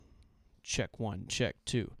Check one, check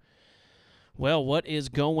two. Well, what is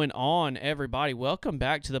going on, everybody? Welcome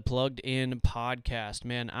back to the Plugged In podcast.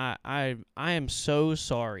 Man, I am so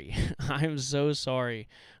sorry. I am so sorry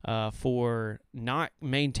for not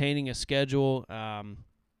maintaining a schedule.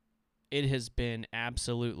 It has been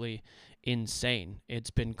absolutely insane.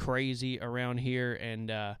 It's been crazy around here, and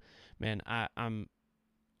man,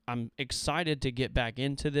 I'm excited to get back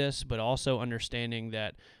into this, but also understanding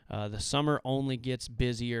that the summer only gets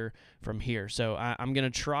busier from here. So I'm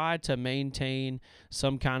going to try to maintain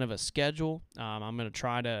some kind of a schedule. I'm going to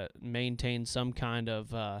try to maintain some kind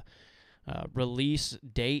of release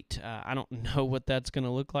date. I don't know what that's going to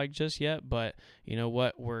look like just yet, but you know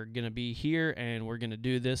what? We're going to be here, and we're going to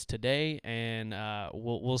do this today, and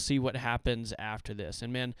we'll see what happens after this.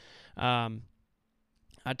 And man,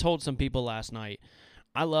 I told some people last night,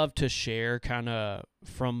 I love to share kind of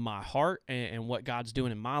from my heart and what God's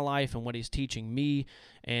doing in my life and what He's teaching me.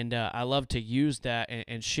 And I love to use that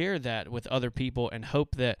and share that with other people and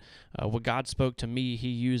hope that what God spoke to me, He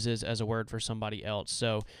uses as a word for somebody else.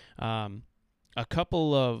 So a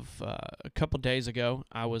couple days ago,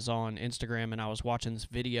 I was on Instagram and I was watching this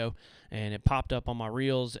video, and it popped up on my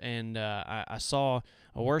reels, and I saw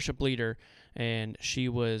a worship leader, and she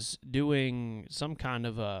was doing some kind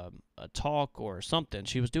of a talk or something.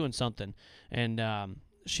 She was doing something, and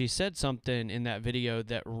she said something in that video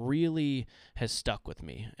that really has stuck with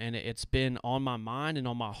me, and it's been on my mind and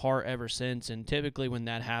on my heart ever since. And typically when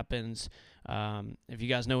that happens, if you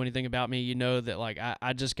guys know anything about me, you know that like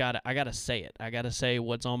I gotta say it. I gotta say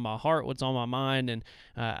what's on my heart, what's on my mind, and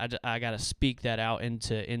I gotta speak that out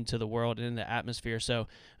into the world and in the atmosphere. So,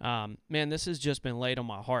 man, this has just been laid on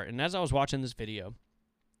my heart. And as I was watching this video,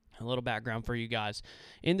 a little background for you guys.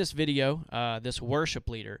 In this video, this worship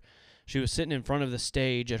leader, she was sitting in front of the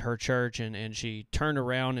stage at her church, and she turned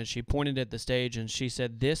around and she pointed at the stage and she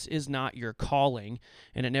said, "This is not your calling,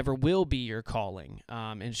 and it never will be your calling."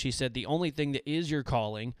 And she said, "The only thing that is your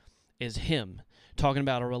calling is Him," talking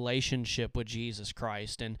about a relationship with Jesus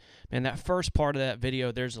Christ. And man, that first part of that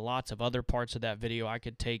video, there's lots of other parts of that video. I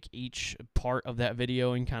could take each part of that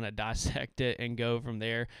video and kind of dissect it and go from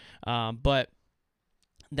there. But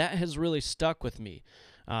that has really stuck with me.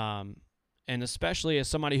 And especially as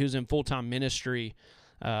somebody who's in full-time ministry,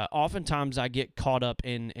 oftentimes I get caught up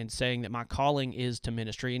in saying that my calling is to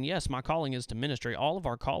ministry. And yes, my calling is to ministry. All of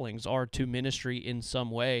our callings are to ministry in some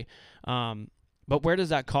way. But where does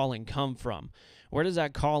that calling come from? Where does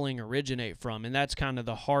that calling originate from? And that's kind of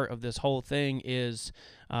the heart of this whole thing is,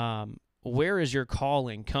 where is your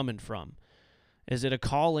calling coming from? Is it a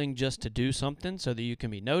calling just to do something so that you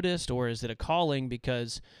can be noticed, or is it a calling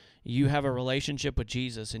because you have a relationship with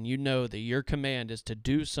Jesus and you know that your command is to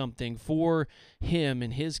do something for Him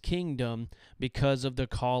and His kingdom because of the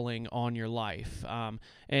calling on your life?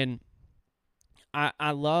 And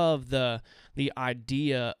I love the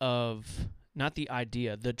idea of, not the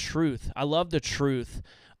idea, the truth. I love the truth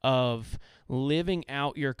of living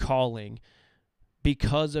out your calling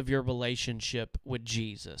because of your relationship with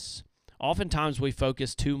Jesus. Oftentimes we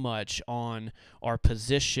focus too much on our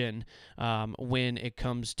position when it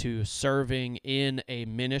comes to serving in a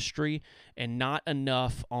ministry, and not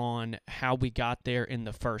enough on how we got there in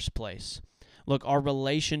the first place. Look, our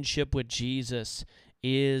relationship with Jesus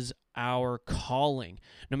is our calling.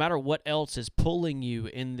 No matter what else is pulling you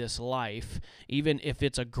in this life, even if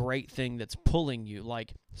it's a great thing that's pulling you,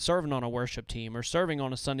 like serving on a worship team or serving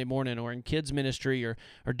on a Sunday morning or in kids ministry or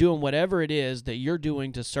doing whatever it is that you're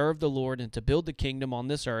doing to serve the Lord and to build the kingdom on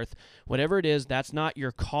this earth, whatever it is, that's not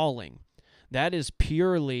your calling. That is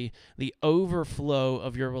purely the overflow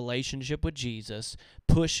of your relationship with Jesus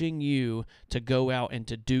pushing you to go out and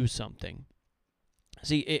to do something.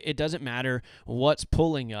 See, it doesn't matter what's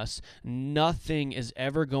pulling us. Nothing is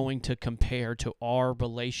ever going to compare to our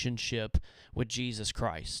relationship with Jesus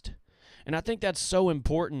Christ. And I think that's so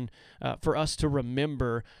important for us to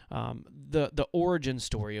remember the origin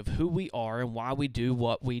story of who we are and why we do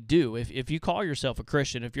what we do. If you call yourself a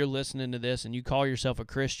Christian, if you're listening to this and you call yourself a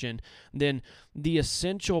Christian, then the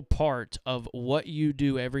essential part of what you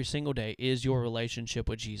do every single day is your relationship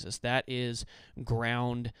with Jesus. That is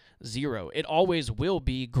ground zero. It always will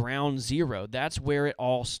be ground zero. That's where it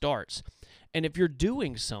all starts. And if you're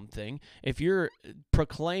doing something, if you're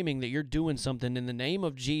proclaiming that you're doing something in the name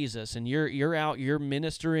of Jesus, and you're out, you're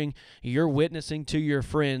ministering, you're witnessing to your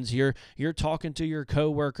friends, you're talking to your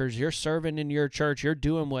coworkers, you're serving in your church, you're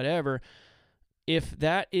doing whatever, if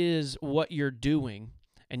that is what you're doing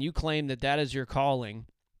and you claim that that is your calling,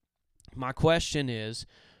 my question is,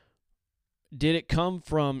 did it come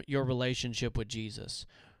from your relationship with Jesus?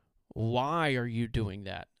 Why are you doing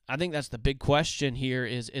that? I think that's the big question here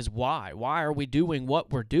is why? Why are we doing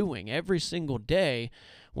what we're doing? Every single day,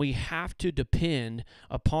 we have to depend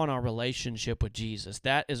upon our relationship with Jesus.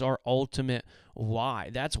 That is our ultimate why.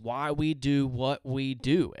 That's why we do what we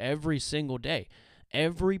do every single day.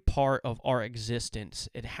 Every part of our existence,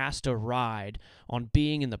 it has to ride on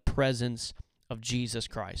being in the presence of Jesus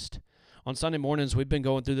Christ. On Sunday mornings, we've been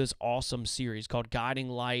going through this awesome series called Guiding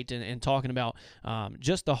Light and talking about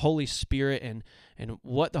just the Holy Spirit and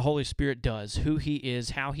what the Holy Spirit does, who he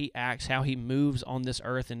is, how he acts, how he moves on this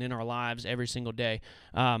earth and in our lives every single day.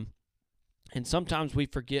 And sometimes we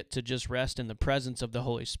forget to just rest in the presence of the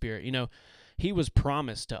Holy Spirit. You know, he was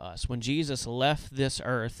promised to us. When Jesus left this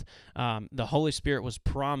earth, the Holy Spirit was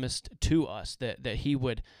promised to us that he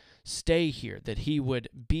would stay here, that he would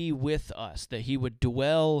be with us, that he would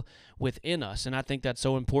dwell within us. And I think that's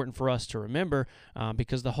so important for us to remember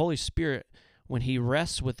because the Holy Spirit, when he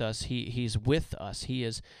rests with us, he's with us. He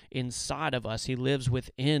is inside of us. He lives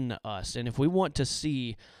within us. And if we want to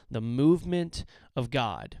see the movement of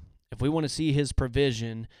God, if we want to see his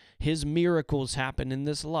provision, his miracles happen in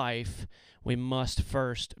this life, we must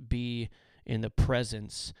first be in the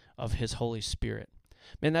presence of his Holy Spirit.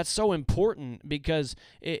 Man, that's so important because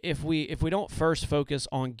if we don't first focus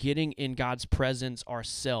on getting in God's presence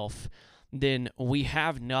ourselves, then we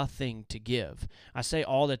have nothing to give. I say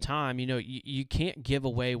all the time, you know, you can't give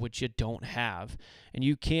away what you don't have, and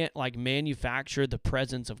you can't like manufacture the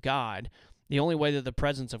presence of God. The only way that the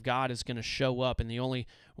presence of God is going to show up and the only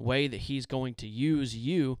way that he's going to use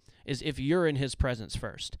you is if you're in his presence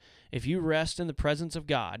first. If you rest in the presence of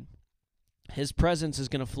God, his presence is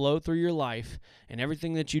going to flow through your life, and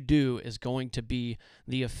everything that you do is going to be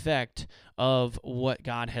the effect of what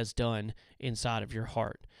God has done inside of your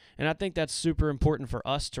heart. And I think that's super important for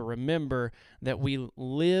us to remember that we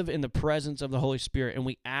live in the presence of the Holy Spirit, and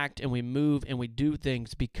we act and we move and we do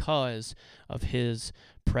things because of his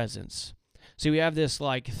presence. See, we have this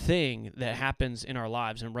like thing that happens in our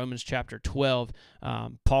lives. In Romans chapter 12,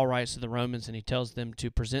 Paul writes to the Romans and he tells them to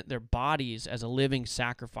present their bodies as a living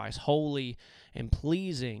sacrifice, holy and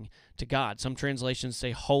pleasing to God. Some translations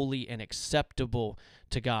say holy and acceptable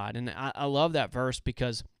to God. And I love that verse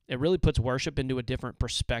because it really puts worship into a different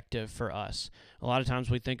perspective for us. A lot of times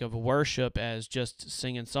we think of worship as just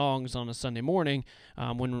singing songs on a Sunday morning,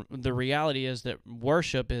 when the reality is that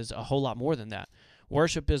worship is a whole lot more than that.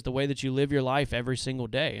 Worship is the way that you live your life every single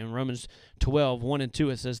day. In Romans 12, 1 and 2,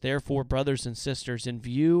 it says, "Therefore, brothers and sisters, in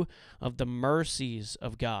view of the mercies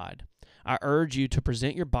of God, I urge you to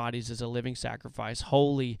present your bodies as a living sacrifice,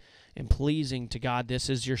 holy and pleasing to God. This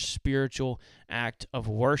is your spiritual act of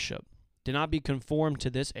worship. Do not be conformed to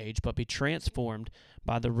this age, but be transformed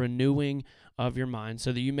by the renewing of your mind,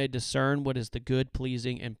 so that you may discern what is the good,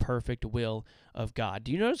 pleasing, and perfect will of God."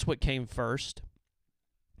 Do you notice what came first?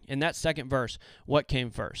 In that second verse, what came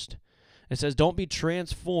first? It says, don't be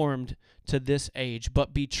transformed to this age,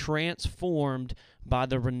 but be transformed by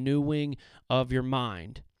the renewing of your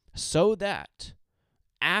mind, so that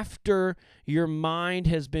after your mind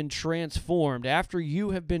has been transformed, after you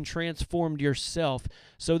have been transformed yourself,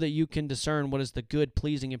 so that you can discern what is the good,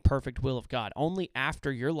 pleasing, and perfect will of God. Only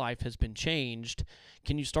after your life has been changed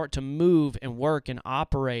can you start to move and work and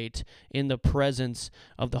operate in the presence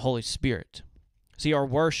of the Holy Spirit. See, our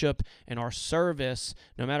worship and our service,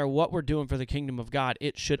 no matter what we're doing for the kingdom of God,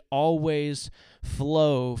 it should always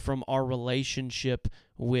flow from our relationship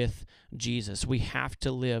with Jesus. We have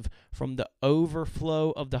to live from the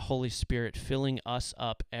overflow of the Holy Spirit filling us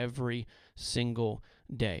up every single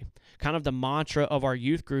day. Kind of the mantra of our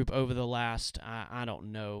youth group over the last,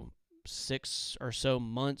 6 or so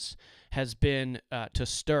months has been to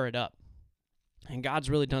stir it up. And God's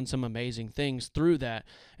really done some amazing things through that,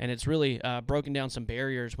 and it's really broken down some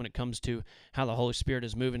barriers when it comes to how the Holy Spirit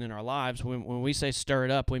is moving in our lives. When we say stir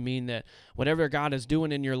it up, we mean that whatever God is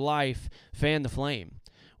doing in your life, fan the flame.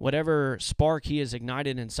 Whatever spark he has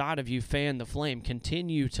ignited inside of you, fan the flame.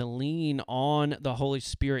 Continue to lean on the Holy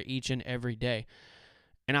Spirit each and every day.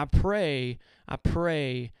 And I pray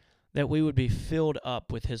that we would be filled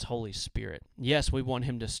up with his Holy Spirit. Yes, we want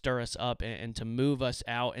him to stir us up and to move us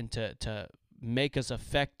out and to make us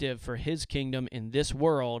effective for his kingdom in this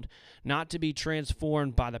world, not to be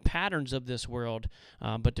transformed by the patterns of this world,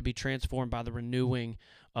 but to be transformed by the renewing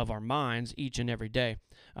of our minds each and every day.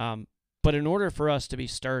 But in order for us to be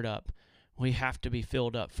stirred up, we have to be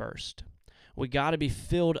filled up first. We got to be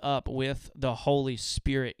filled up with the Holy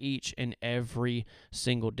Spirit each and every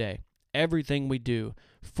single day. Everything we do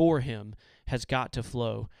for him has got to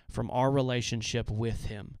flow from our relationship with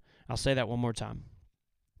him. I'll say that one more time.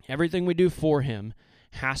 Everything we do for him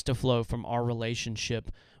has to flow from our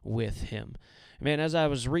relationship with him. Man, as I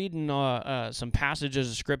was reading some passages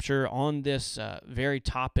of Scripture on this very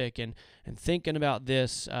topic and thinking about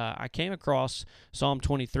this, I came across Psalm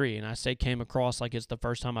 23, and I say came across like it's the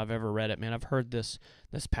first time I've ever read it. Man, I've heard this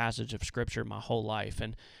passage of Scripture my whole life,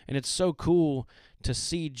 and it's so cool to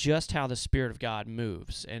see just how the Spirit of God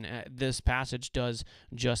moves, and this passage does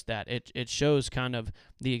just that. It shows kind of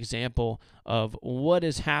the example of what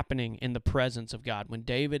is happening in the presence of God. When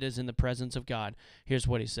David is in the presence of God, here's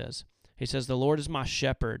what he says. He says, "The Lord is my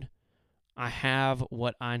shepherd. I have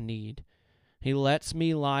what I need. He lets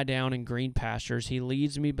me lie down in green pastures. He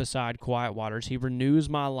leads me beside quiet waters. He renews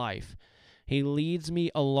my life. He leads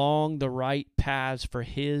me along the right paths for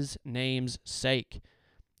his name's sake.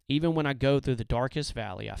 Even when I go through the darkest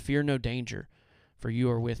valley, I fear no danger, for you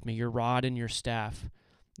are with me. Your rod and your staff,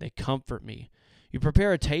 they comfort me. You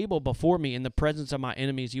prepare a table before me in the presence of my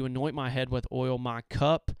enemies. You anoint my head with oil. My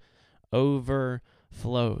cup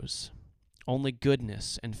overflows. Only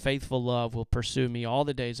goodness and faithful love will pursue me all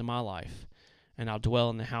the days of my life, and I'll dwell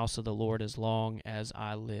in the house of the Lord as long as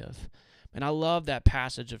I live." And I love that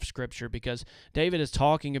passage of Scripture because David is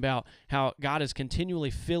talking about how God is continually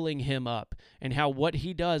filling him up and how what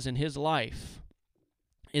he does in his life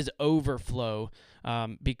is overflow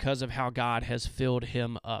because of how God has filled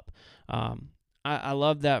him up. I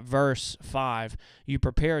love that verse 5. You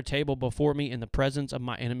prepare a table before me in the presence of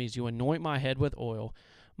my enemies. You anoint my head with oil.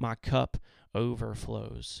 My cup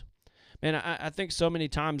overflows. Man, I think so many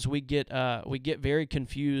times we get very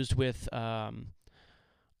confused with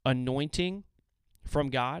anointing from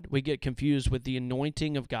God. We get confused with the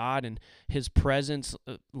anointing of God and his presence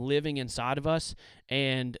living inside of us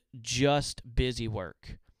and just busy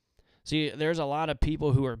work. See, there's a lot of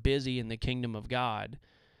people who are busy in the kingdom of God,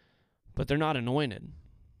 but they're not anointed.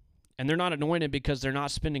 And they're not anointed because they're not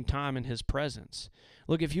spending time in his presence.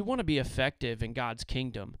 Look, if you want to be effective in God's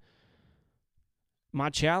kingdom, my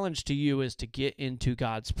challenge to you is to get into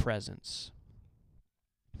God's presence.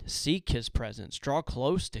 Seek his presence. Draw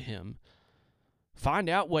close to him. Find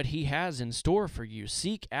out what he has in store for you.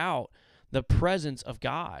 Seek out the presence of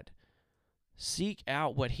God. Seek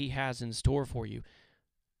out what he has in store for you.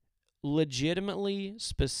 Legitimately,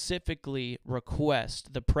 specifically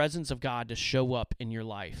request the presence of God to show up in your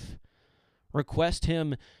life. Request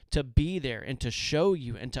him to be there and to show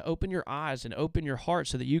you and to open your eyes and open your heart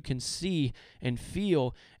so that you can see and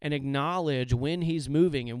feel and acknowledge when he's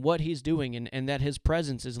moving and what he's doing and that his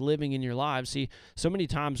presence is living in your lives. See, so many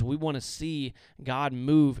times we want to see God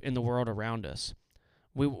move in the world around us.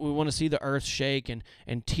 We want to see the earth shake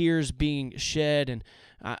and tears being shed. And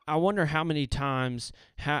I wonder how many times,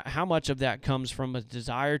 how much of that comes from a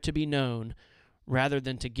desire to be known rather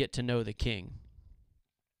than to get to know the King.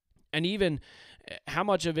 And even how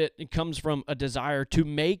much of it comes from a desire to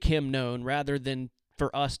make him known rather than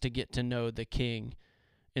for us to get to know the King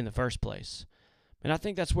in the first place. And I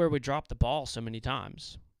think that's where we drop the ball so many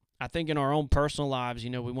times. I think in our own personal lives,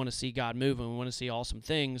 we want to see God move and we want to see awesome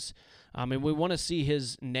things. And we want to see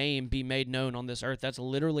his name be made known on this earth. That's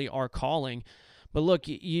literally our calling. But look,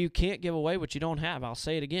 you can't give away what you don't have. I'll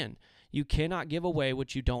say it again. You cannot give away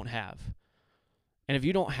what you don't have. And if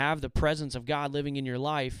you don't have the presence of God living in your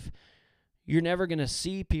life, you're never going to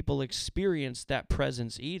see people experience that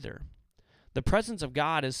presence either. The presence of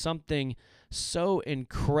God is something so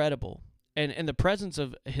incredible. And the presence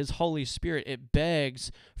of his Holy Spirit, it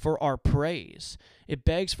begs for our praise. It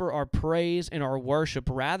begs for our praise and our worship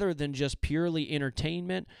rather than just purely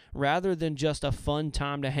entertainment, rather than just a fun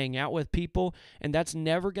time to hang out with people. And that's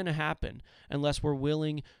never going to happen unless we're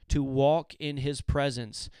willing to walk in his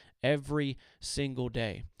presence every single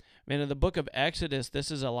day. Man, in the book of Exodus,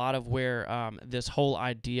 this is a lot of where this whole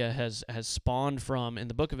idea has spawned from. In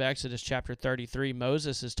the book of Exodus, chapter 33,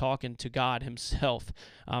 Moses is talking to God himself,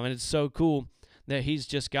 and it's so cool that he's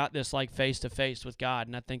just got this like face-to-face with God,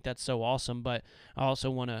 and I think that's so awesome. But I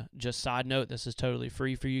also want to just side note, this is totally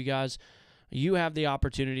free for you guys. You have the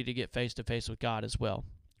opportunity to get face-to-face with God as well.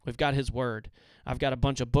 We've got his word. I've got a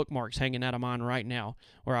bunch of bookmarks hanging out of mine right now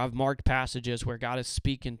where I've marked passages where God is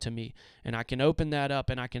speaking to me. And I can open that up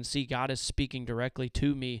and I can see God is speaking directly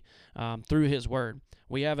to me through his word.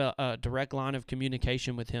 We have a direct line of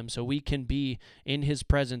communication with him, so we can be in his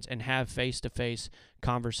presence and have face-to-face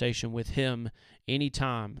conversation with him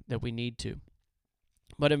anytime that we need to.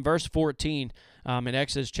 But in verse 14, in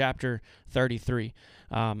Exodus chapter 33,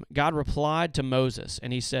 God replied to Moses,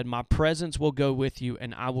 and he said, "My presence will go with you,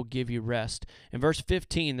 and I will give you rest." In verse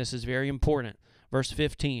 15, this is very important. Verse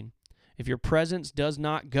 15, "If your presence does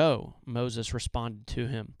not go," Moses responded to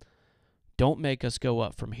him, "don't make us go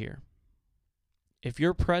up from here." If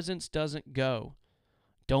your presence doesn't go,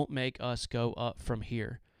 don't make us go up from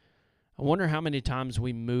here. I wonder how many times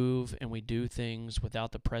we move and we do things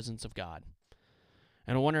without the presence of God.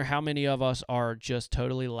 And I wonder how many of us are just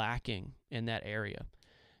totally lacking in that area.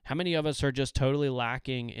 How many of us are just totally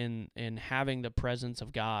lacking in having the presence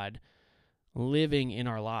of God living in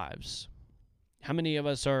our lives? How many of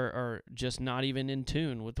us are just not even in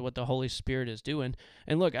tune with what the Holy Spirit is doing?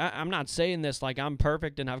 And look, I'm not saying this like I'm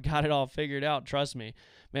perfect and I've got it all figured out. Trust me.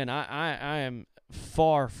 Man, I am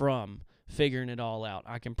far from figuring it all out.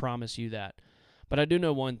 I can promise you that. But I do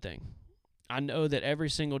know one thing. I know that every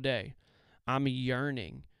single day I'm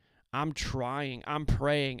yearning, I'm trying, I'm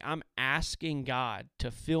praying, I'm asking God to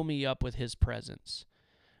fill me up with His presence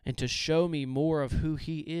and to show me more of who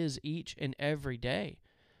He is each and every day.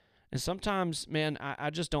 And sometimes, man, I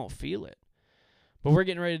just don't feel it. But we're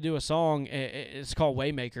getting ready to do a song. It's called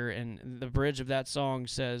Waymaker, and the bridge of that song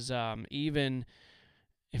says, even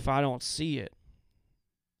if I don't see it,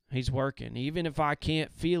 He's working. Even if I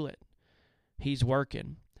can't feel it, He's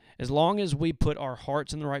working. As long as we put our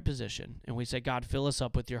hearts in the right position and we say, God, fill us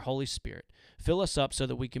up with your Holy Spirit. Fill us up so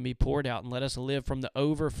that we can be poured out and let us live from the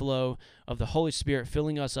overflow of the Holy Spirit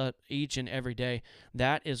filling us up each and every day.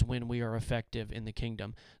 That is when we are effective in the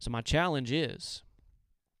kingdom. So my challenge is,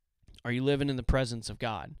 are you living in the presence of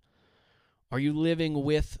God? Are you living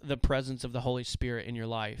with the presence of the Holy Spirit in your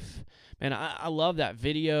life? Man, I love that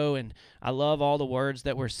video, and I love all the words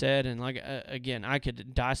that were said. And again, I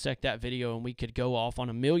could dissect that video, and we could go off on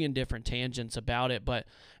a million different tangents about it. But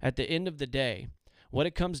at the end of the day, what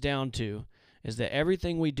it comes down to is that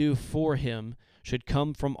everything we do for Him should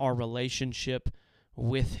come from our relationship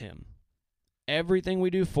with Him. Everything we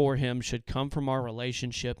do for Him should come from our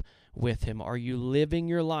relationship with Him. Are you living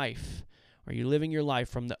your life? Are you living your life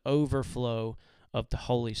from the overflow of the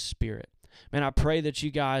Holy Spirit? Man, I pray that you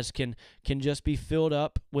guys can just be filled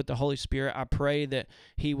up with the Holy Spirit. I pray that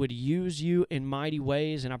He would use you in mighty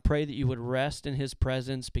ways, and I pray that you would rest in His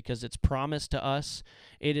presence because it's promised to us.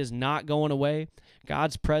 It is not going away.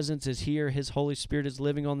 God's presence is here. His Holy Spirit is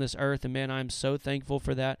living on this earth, and man, I'm so thankful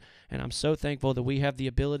for that, and I'm so thankful that we have the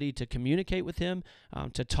ability to communicate with Him,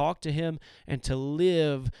 to talk to Him, and to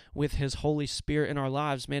live with His Holy Spirit in our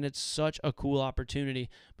lives. Man, it's such a cool opportunity,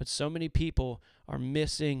 but so many people are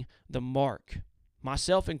missing the mark.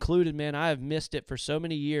 Myself included, man, I have missed it for so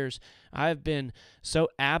many years. I have been so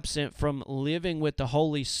absent from living with the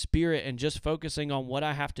Holy Spirit and just focusing on what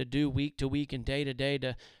I have to do week to week and day to day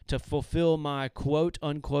to fulfill my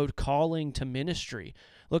quote-unquote calling to ministry.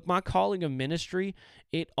 Look, my calling of ministry,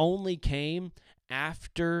 it only came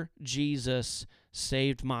after Jesus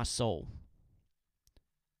saved my soul.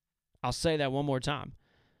 I'll say that one more time.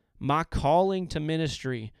 My calling to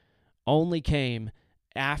ministry only came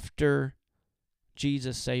after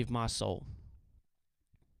Jesus saved my soul.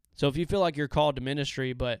 So if you feel like you're called to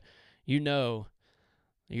ministry, but you know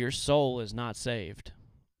your soul is not saved,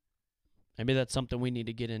 maybe that's something we need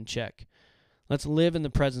to get in check. Let's live in the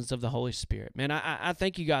presence of the Holy Spirit. Man, I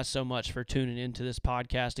thank you guys so much for tuning into this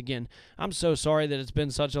podcast. Again, I'm so sorry that it's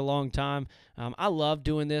been such a long time. I love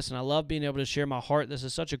doing this, and I love being able to share my heart. This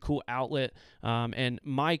is such a cool outlet. And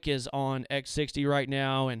Mike is on X60 right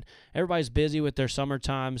now, and everybody's busy with their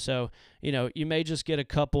summertime. So, you may just get a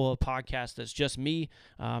couple of podcasts that's just me,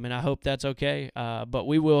 and I hope that's okay. But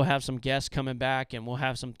we will have some guests coming back, and we'll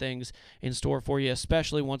have some things in store for you,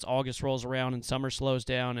 especially once August rolls around and summer slows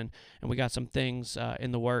down, and we got some things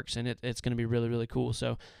in the works, and it's going to be really, really cool.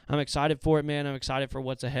 So I'm excited for it, man. I'm excited for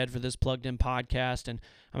what's ahead for this Plugged In podcast, and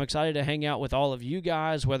I'm excited to hang out with all of you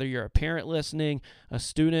guys, whether you're a parent listening, a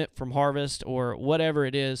student from Harvest, or whatever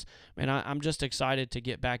it is. Man, I'm just excited to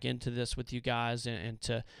get back into this with you guys and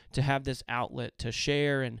to have this outlet to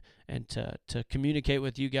share and to communicate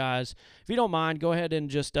with you guys. If you don't mind, go ahead and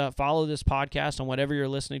just follow this podcast on whatever you're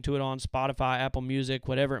listening to it on, Spotify, Apple Music,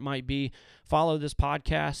 whatever it might be. Follow this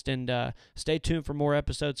podcast and stay tuned for more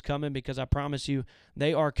episodes coming, because I promise you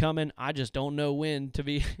they are coming. I just don't know when, to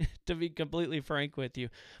be completely frank with you,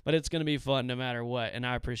 but it's going to be fun no matter what, and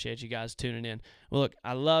I appreciate you guys tuning in. Well, look,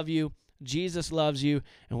 I love you. Jesus loves you,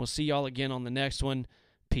 and we'll see y'all again on the next one.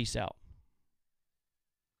 Peace out.